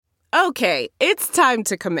Okay, it's time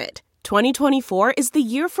to commit. 2024 is the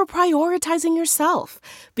year for prioritizing yourself.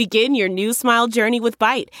 Begin your new smile journey with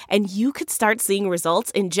Byte, and you could start seeing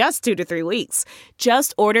results in just 2 to 3 weeks.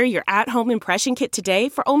 Just order your at-home impression kit today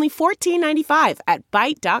for only $14.95 at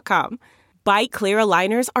Byte.com. Byte Clear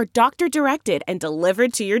aligners are doctor-directed and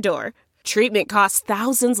delivered to your door. Treatment costs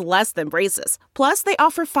thousands less than braces. Plus, they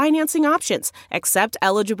offer financing options, accept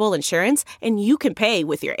eligible insurance, and you can pay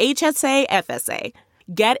with your HSA, FSA.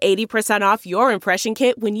 Get 80% off your impression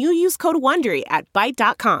kit when you use code WONDERY at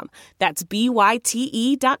Byte.com. That's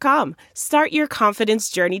BYTE.com. Start your confidence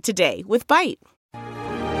journey today with Byte.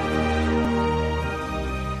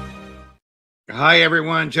 Hi,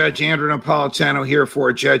 everyone. Judge Andrew Napolitano here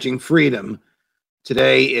for Judging Freedom.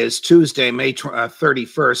 Today is Tuesday, May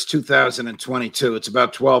 31st, 2022. It's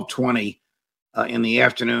about 12:20 in the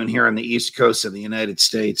afternoon here on the East Coast of the United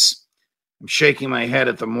States. I'm shaking my head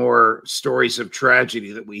at the more stories of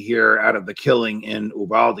tragedy that we hear out of the killing in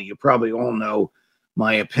Uvalde. You probably all know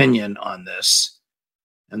my opinion on this,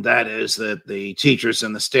 and that is that the teachers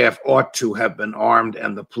and the staff ought to have been armed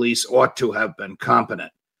and the police ought to have been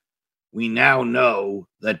competent. We now know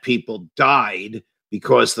that people died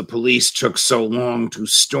because the police took so long to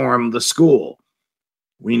storm the school.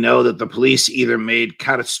 We know that the police either made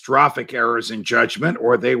catastrophic errors in judgment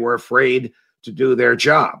or they were afraid to do their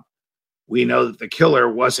job. We know that the killer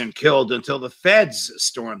wasn't killed until the feds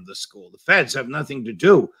stormed the school. The feds have nothing to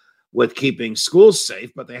do with keeping schools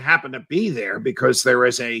safe, but they happen to be there because there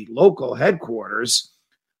is a local headquarters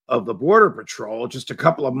of the Border Patrol just a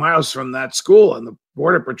couple of miles from that school, and the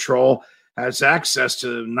Border Patrol has access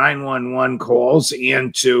to 911 calls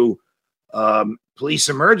and to police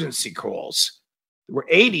emergency calls. There were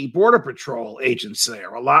 80 Border Patrol agents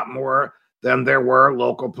there, a lot more than there were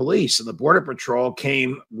local police. And the Border Patrol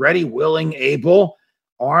came ready, willing, able,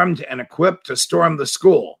 armed, and equipped to storm the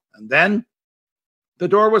school. And then the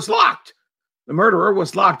door was locked. The murderer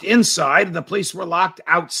was locked inside, and the police were locked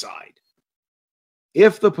outside.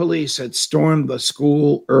 If the police had stormed the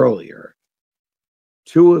school earlier,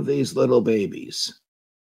 two of these little babies,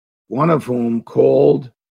 one of whom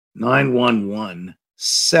called 911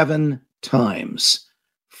 7 times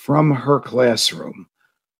from her classroom,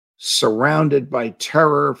 surrounded by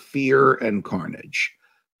terror, fear, and carnage,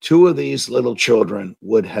 two of these little children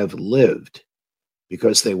would have lived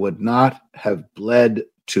because they would not have bled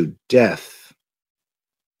to death.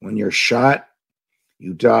 When you're shot,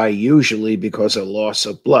 you die usually because of loss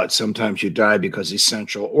of blood. Sometimes you die because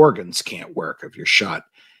essential organs can't work if you're shot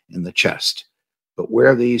in the chest. But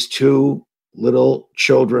where these two little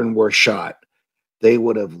children were shot, they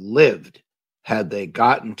would have lived had they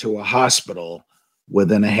gotten to a hospital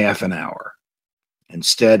within a half an hour.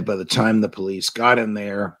 Instead, by the time the police got in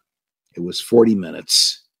there, it was 40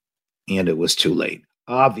 minutes and it was too late.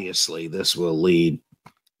 Obviously, this will lead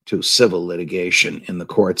to civil litigation in the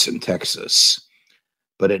courts in Texas.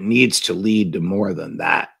 But it needs to lead to more than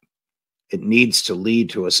that. It needs to lead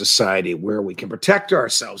to a society where we can protect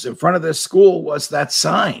ourselves. In front of this school was that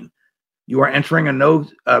sign. You are entering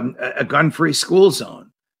a gun-free school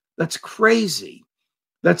zone. That's crazy.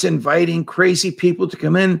 That's inviting crazy people to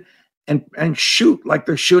come in and shoot like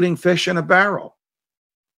they're shooting fish in a barrel.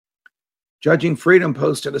 Judging Freedom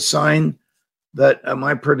posted a sign that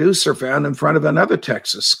my producer found in front of another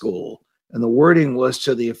Texas school. And the wording was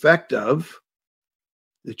to the effect of,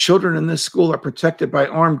 the children in this school are protected by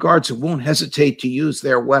armed guards who won't hesitate to use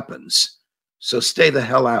their weapons. So stay the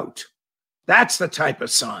hell out. That's the type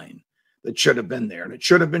of sign that should have been there. And it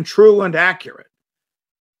should have been true and accurate.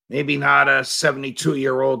 Maybe not a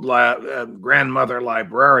 72-year-old grandmother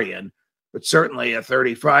librarian, but certainly a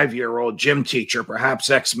 35-year-old gym teacher, perhaps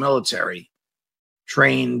ex-military,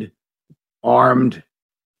 trained, armed,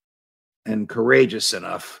 and courageous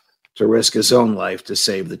enough to risk his own life to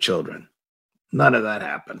save the children. None of that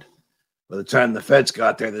happened. By the time the feds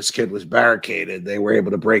got there, this kid was barricaded. They were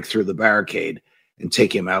able to break through the barricade and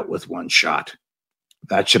take him out with one shot.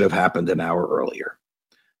 That should have happened an hour earlier.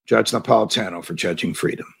 Judge Napolitano for Judging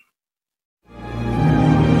Freedom.